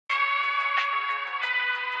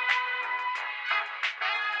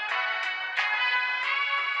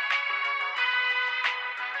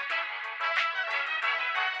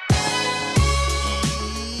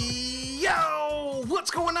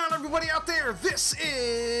everybody out there, this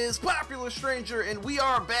is Popular Stranger, and we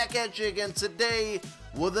are back at you again today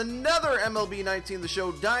with another MLB 19 The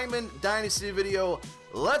Show Diamond Dynasty video.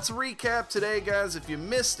 Let's recap today, guys. If you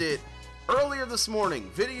missed it, earlier this morning,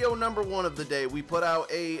 video number 1 of the day, we put out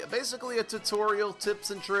basically a tutorial,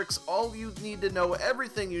 tips and tricks, all you need to know,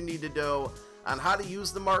 everything you need to know on how to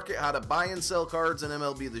use the market, how to buy and sell cards in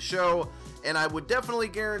MLB The Show. And I would definitely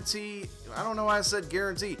guarantee, I don't know why I said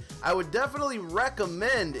guarantee, I would definitely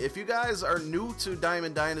recommend, if you guys are new to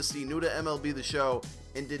Diamond Dynasty, new to MLB The Show,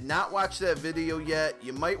 and did not watch that video yet,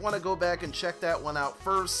 you might want to go back and check that one out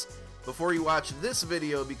first before you watch this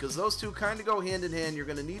video, because those two kind of go hand in hand. You're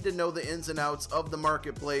going to need to know the ins and outs of the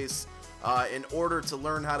marketplace in order to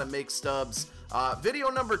learn how to make stubs. Video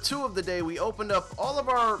number 2 of the day, we opened up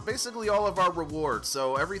basically all of our rewards.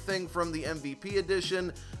 So everything from the MVP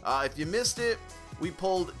edition. If you missed it, we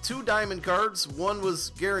pulled 2 diamond cards. One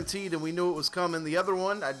was guaranteed and we knew it was coming. The other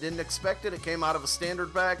one, I didn't expect it. It came out of a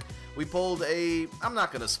standard pack. We pulled I'm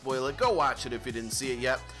not going to spoil it. Go watch it if you didn't see it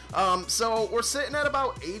yet. So we're sitting at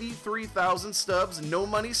about 83,000 stubs. No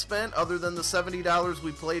money spent other than the $70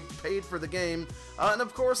 we paid for the game. And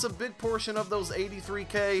of course, a big portion of those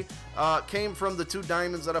 83K came from the 2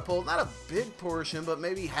 diamonds that I pulled. Not a big portion, but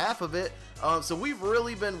maybe half of it. So we've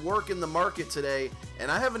really been working the market today, and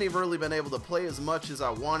I haven't even really been able to play as much as I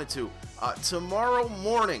wanted to. Tomorrow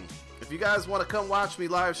morning, if you guys want to come watch me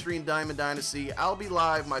live stream Diamond Dynasty, I'll be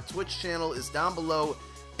live. My Twitch channel is down below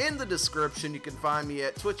in the description. You can find me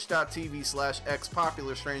at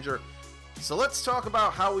twitch.tv/xpopularstranger. So let's talk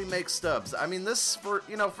about how we make stubs. I mean, this for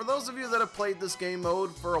those of you that have played this game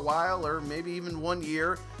mode for a while, or maybe even 1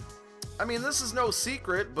 year, I mean, this is no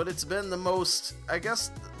secret, but it's been the most, I guess,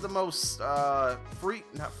 the most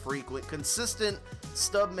consistent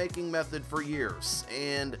stub making method for years.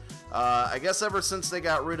 And I guess ever since they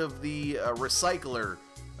got rid of the recycler,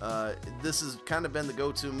 this has kind of been the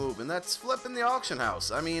go-to move, and that's flipping the auction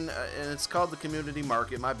house. I mean, and it's called the community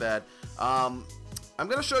market, my bad. I'm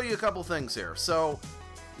going to show you a couple things here. So,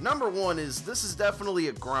 number 1 is, this is definitely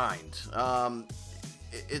a grind.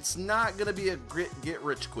 It's not going to be a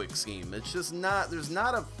get-rich-quick scheme. It's just not, there's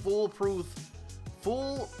not a foolproof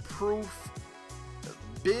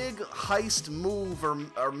big heist move or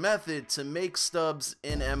method to make stubs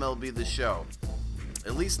in MLB The Show.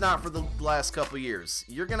 At least not for the last couple years.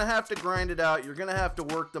 You're going to have to grind it out. You're going to have to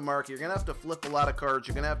work the market. You're going to have to flip a lot of cards.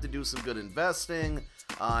 You're going to have to do some good investing.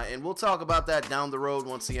 And we'll talk about that down the road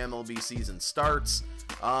once the MLB season starts.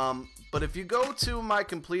 But if you go to my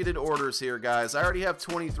completed orders here, guys, I already have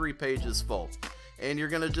 23 pages full. And you're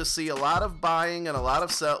going to just see a lot of buying and a lot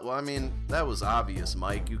of sell. Well, I mean, that was obvious,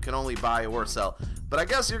 Mike. You can only buy or sell. But I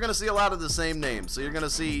guess you're going to see a lot of the same names. So you're going to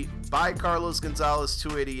see buy Carlos Gonzalez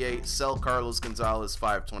 288, sell Carlos Gonzalez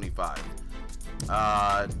 525.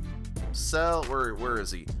 Sell, where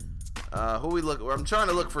is he? Who we look? I'm trying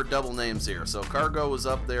to look for double names here. So Cargo was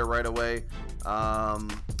up there right away.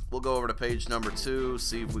 We'll go over to page number 2,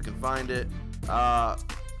 see if we can find it.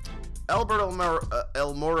 Albert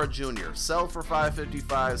Elmora Jr. Sell for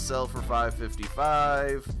 555, sell for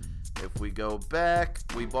 555. If we go back,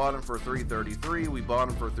 we bought him for 333, we bought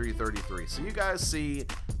him for 333. So you guys see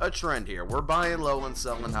a trend here. We're buying low and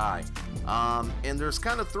selling high. And there's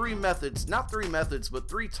kind of 3 methods, not 3 methods, but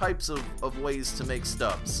 3 types of ways to make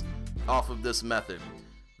stubs off of this method.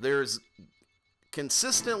 There's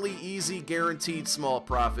consistently easy, guaranteed small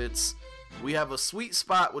profits. We have a sweet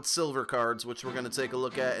spot with silver cards, which we're going to take a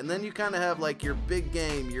look at. And then you kind of have like your big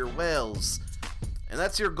game, your whales. And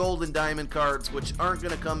that's your gold and diamond cards, which aren't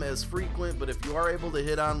going to come as frequent. But if you are able to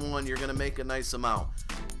hit on one, you're going to make a nice amount.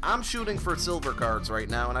 I'm shooting for silver cards right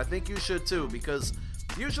now, and I think you should too. Because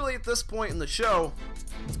usually at this point in the show,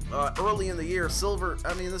 early in the year, silver,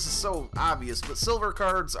 I mean, this is so obvious, but silver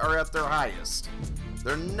cards are at their highest.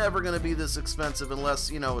 They're never going to be this expensive unless,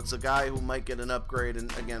 you know, it's a guy who might get an upgrade.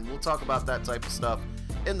 And again, we'll talk about that type of stuff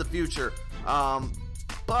in the future.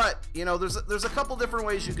 But, you know, there's a couple different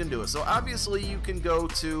ways you can do it. So obviously you can go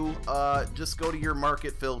to, just go to your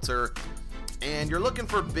market filter, and you're looking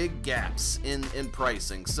for big gaps in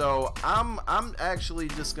pricing. So I'm actually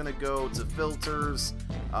just going to go to filters,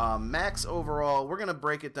 max overall. We're going to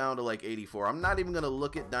break it down to like 84. I'm not even going to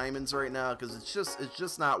look at diamonds right now because it's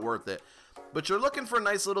just not worth it. But you're looking for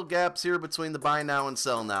nice little gaps here between the buy now and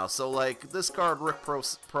sell now. So like this card, Rick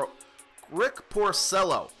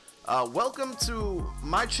Porcello. Welcome to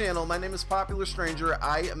my channel. My name is Popular Stranger.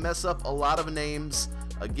 I mess up a lot of names.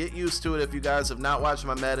 Get used to it if you guys have not watched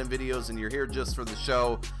my Madden videos and you're here just for the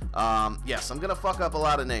show. Yes, I'm going to fuck up a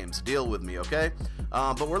lot of names. Deal with me, okay?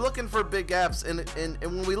 But we're looking for big gaps, and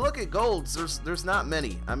when we look at golds, there's not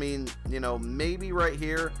many. I mean, you know, maybe right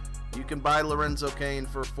here, You can buy Lorenzo Kane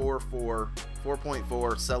for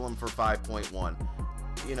 4.4, sell him for 5.1.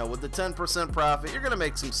 You know, with the 10% profit, you're going to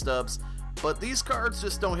make some stubs. But these cards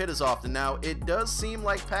just don't hit as often. Now, it does seem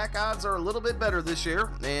like pack odds are a little bit better this year,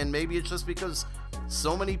 and maybe it's just because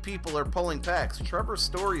so many people are pulling packs. Trevor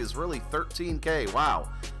Story is really 13K. Wow.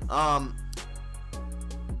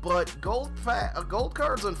 But gold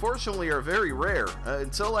cards, unfortunately, are very rare.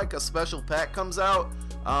 Until like a special pack comes out,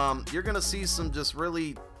 you're going to see some just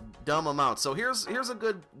really dumb amounts. So here's a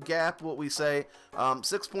good gap, what we say.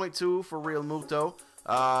 6.2 for Real Muto.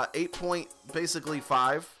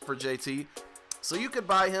 8.5 for JT. So you could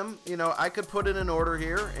buy him. You know, I could put in an order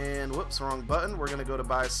here, and whoops, wrong button. We're gonna go to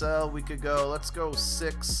buy sell. We could go, let's go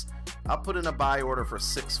 6. I'll put in a buy order for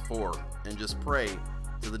 6.4 and just pray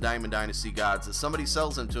to the Diamond Dynasty gods that somebody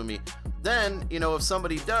sells him to me. Then, you know, if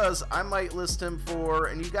somebody does, I might list him for,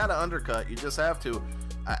 and you gotta undercut, you just have to.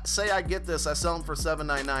 Say I get this, I sell him for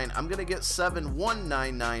 $7.99. I'm gonna get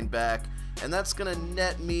 $7,199 back, and that's gonna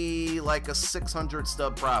net me like a 600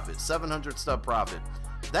 stub profit, 700 stub profit.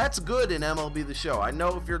 That's good in MLB The Show. I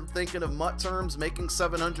know if you're thinking of MUT terms, making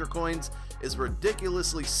 700 coins is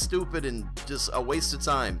ridiculously stupid and just a waste of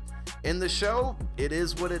time. In the show, it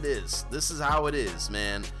is what it is. This is how it is,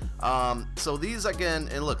 man. So these again,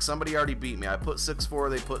 and look, somebody already beat me. I put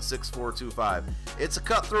 6.4, they put 6.425. It's a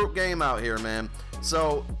cutthroat game out here, man.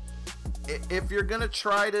 So if you're gonna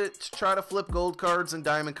try to flip gold cards and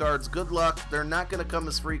diamond cards, good luck. They're not gonna come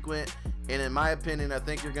as frequent, and in my opinion, I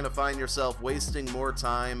think you're gonna find yourself wasting more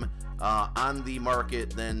time on the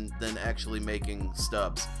market than actually making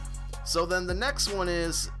stubs. So then the next one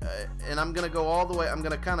is, and I'm gonna go all the way. I'm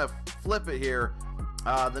gonna kind of flip it here.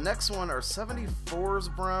 The next one are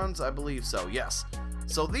 74s bronze, I believe so. Yes.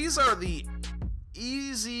 So these are the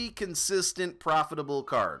easy, consistent, profitable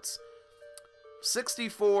cards.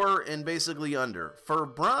 64 and basically under for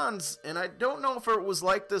bronze, and I don't know if it was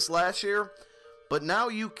like this last year, but now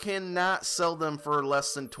you cannot sell them for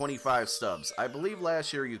less than 25 stubs. I believe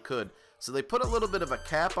last year you could, so they put a little bit of a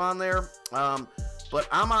cap on there. But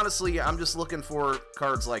I'm just looking for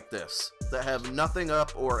cards like this that have nothing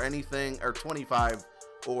up or anything, or 25,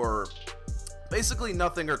 or basically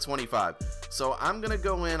nothing or 25. So I'm gonna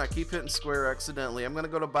go in, I keep hitting square accidentally. I'm gonna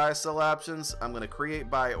go to buy sell options. I'm gonna create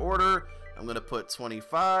buy order. I'm gonna put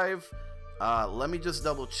 25. Let me just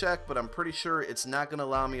double check, but I'm pretty sure it's not gonna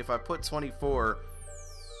allow me if I put 24.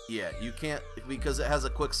 Yeah, you can't, because it has a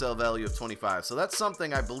quick sell value of 25. So that's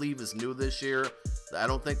something I believe is new this year. I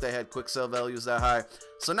don't think they had quick sell values that high.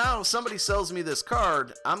 So now if somebody sells me this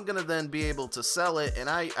card, I'm gonna then be able to sell it, and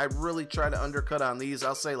I really try to undercut on these.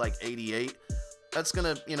 I'll say like 88. That's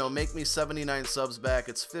gonna, you know, make me 79 subs back.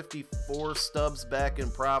 It's 54 stubs back in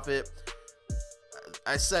profit.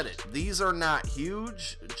 I said it, these are not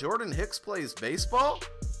huge. Jordan Hicks plays baseball?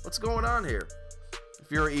 What's going on here? If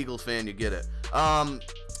you're an Eagle fan, you get it.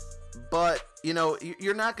 But, you know,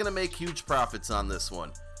 you're not going to make huge profits on this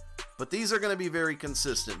one. But these are going to be very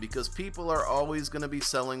consistent because people are always going to be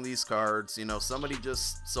selling these cards. You know, somebody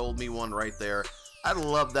just sold me one right there. I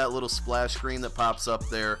love that little splash screen that pops up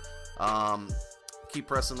there. Keep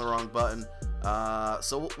pressing the wrong button.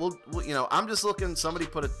 So we'll, you know, I'm just looking, somebody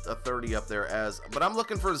put a 30 up there but I'm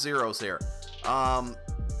looking for zeros here.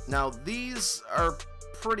 Now these are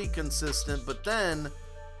pretty consistent, but then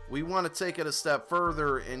we want to take it a step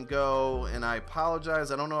further and go, and I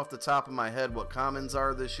apologize, I don't know off the top of my head what commons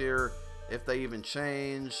are this year, if they even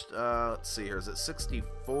changed. Let's see here, is it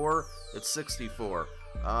 64? It's 64.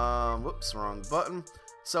 Whoops, wrong button.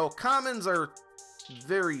 So commons are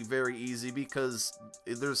very, very easy because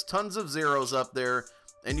there's tons of zeros up there,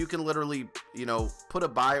 and you can literally, you know, put a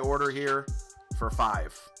buy order here for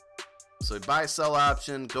 5. So buy sell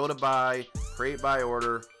option, go to buy, create buy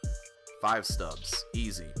order, 5 stubs,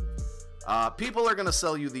 easy. People are gonna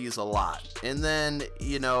sell you these a lot, and then,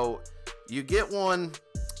 you know, you get one,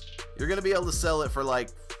 you're gonna be able to sell it for like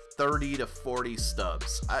 30 to 40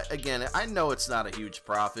 stubs. Again, I know it's not a huge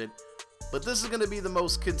profit, but this is going to be the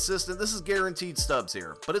most consistent. This is guaranteed stubs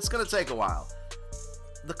here, but it's going to take a while.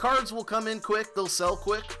 The cards will come in quick. They'll sell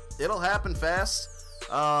quick. It'll happen fast.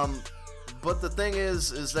 But the thing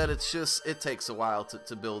is that it takes a while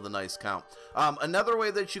to build a nice count. Another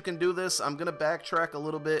way that you can do this, I'm going to backtrack a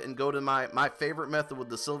little bit and go to my favorite method with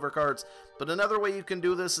the silver cards. But another way you can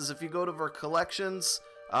do this is if you go to our collections,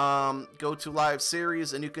 go to live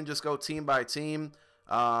series, and you can just go team by team.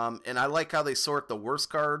 And I like how they sort the worst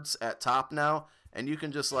cards at top now, and you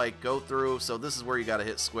can just like go through. So this is where you got to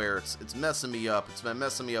hit square. It's messing me up. It's been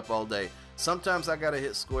messing me up all day. Sometimes I got to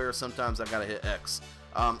hit square, sometimes I got to hit X.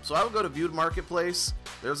 So I will go to viewed marketplace.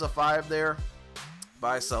 There's a 5 there.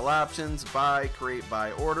 buy, sell options, buy, create,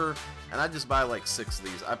 buy, order, and I just buy like 6 of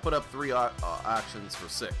these. I put up 3 auctions for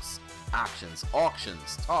 6. Auctions.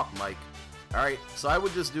 Talk, Mike. Alright, so I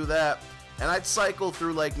would just do that, and I'd cycle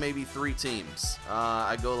through like maybe 3 teams.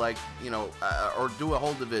 I go like, you know, or do a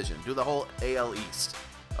whole division, do the whole AL East.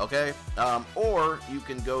 Okay, or you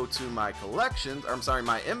can go to my collection, or I'm sorry,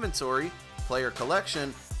 my inventory, player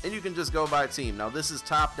collection, and you can just go by team. Now this is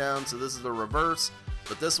top down, so this is the reverse,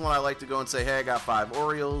 but this one I like to go and say, hey, I got 5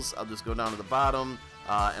 Orioles. I'll just go down to the bottom,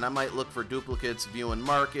 and I might look for duplicates, view and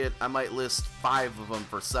market. I might list 5 of them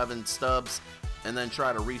for 7 stubs, and then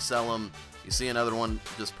try to resell them. You see another one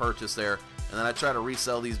just purchased there, and then I try to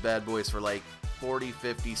resell these bad boys for like 40,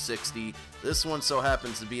 50, 60. This one so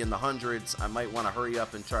happens to be in the hundreds. I might want to hurry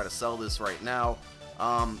up and try to sell this right now.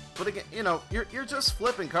 But again, you know, you're just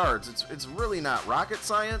flipping cards. It's really not rocket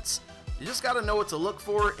science. You just got to know what to look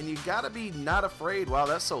for, and you got to be not afraid. Wow,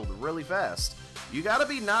 that sold really fast. You got to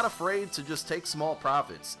be not afraid to just take small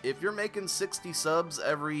profits. If you're making 60 subs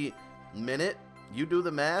every minute, you do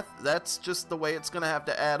the math, that's just the way it's going to have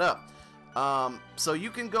to add up. So you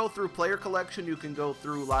can go through player collection, you can go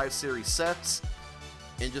through live series sets,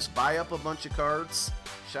 and just buy up a bunch of cards.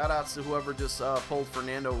 Shout outs to whoever just pulled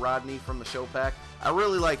Fernando Rodney from the show pack. I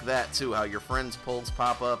really like that too, how your friends' pulls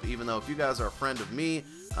pop up, even though if you guys are a friend of me,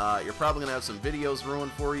 you're probably gonna have some videos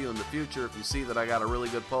ruined for you in the future if you see that I got a really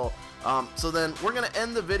good pull. So then we're gonna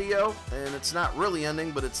end the video, and it's not really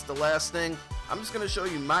ending, but it's the last thing. I'm just gonna show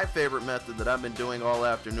you my favorite method that I've been doing all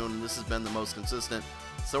afternoon, and this has been the most consistent.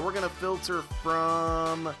 So we're going to filter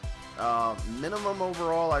from minimum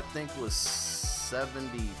overall, I think, was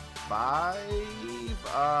 75.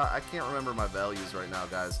 I can't remember my values right now,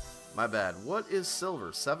 guys. My bad. What is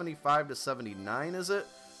silver? 75 to 79, is it?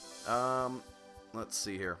 Let's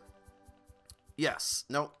see here. Yes.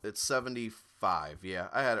 Nope, it's 75. Yeah,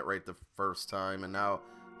 I had it right the first time, and now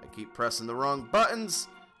I keep pressing the wrong buttons.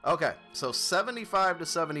 Okay, so 75 to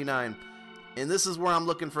 79. And this is where I'm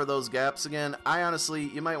looking for those gaps again. I honestly,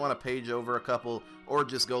 you might want to page over a couple or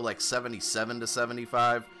just go like 77 to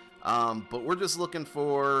 75. But we're just looking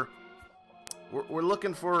for, we're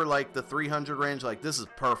looking for like the 300 range. Like this is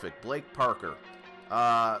perfect. Blake Parker.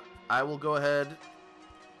 I will go ahead,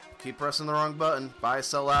 keep pressing the wrong button. Buy,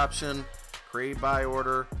 sell option, create buy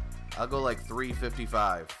order. I'll go like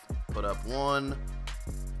 355. Put up 1,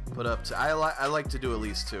 put up 2. I like to do at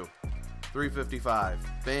least 2. 355.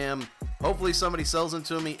 Bam. Hopefully somebody sells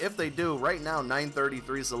into me. If they do, right now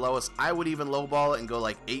 933 is the lowest. I would even lowball it and go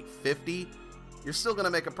like 850. You're still going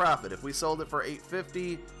to make a profit. If we sold it for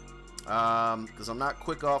 850, because I'm not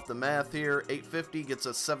quick off the math here, 850 gets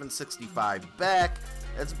us 765 back.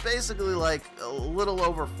 It's basically like a little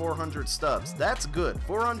over 400 stubs. That's good.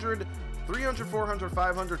 400, 300, 400,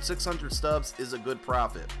 500, 600 stubs is a good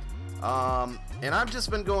profit. And I've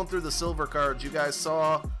just been going through the silver cards. You guys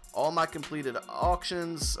saw all my completed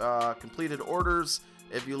auctions, completed orders.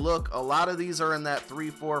 If you look, a lot of these are in that 3,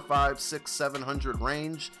 4, 5, 6, 700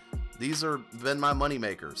 range. These have been my money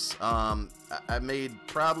makers. I made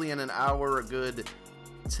probably in an hour a good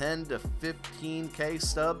 10 to 15k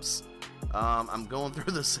stubs. I'm going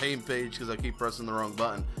through the same page because I keep pressing the wrong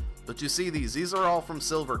button. But you see these are all from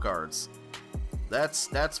silver cards.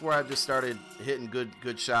 That's where I just started hitting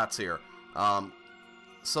good shots here.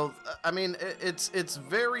 So I mean, it's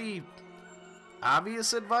very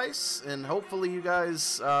obvious advice, and hopefully you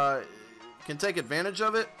guys can take advantage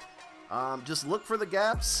of it. Just look for the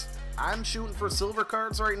gaps. I'm shooting for silver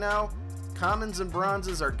cards right now. Commons and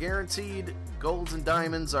bronzes are guaranteed. Golds and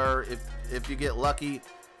diamonds are if you get lucky.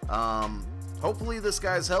 Hopefully this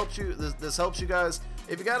helps you. This helps you guys.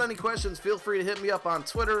 If you got any questions, feel free to hit me up on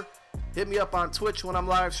Twitter. Hit me up on Twitch when I'm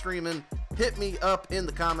live streaming. Hit me up in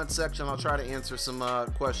the comment section. I'll try to answer some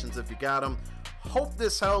questions if you got them. Hope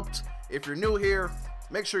this helped. If you're new here,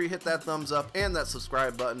 make sure you hit that thumbs up and that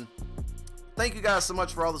subscribe button. Thank you guys so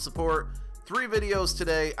much for all the support. 3 videos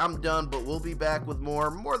today. I'm done, but we'll be back with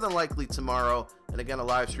more than likely tomorrow. And again, a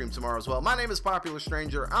live stream tomorrow as well. My name is Popular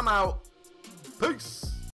Stranger. I'm out. Peace.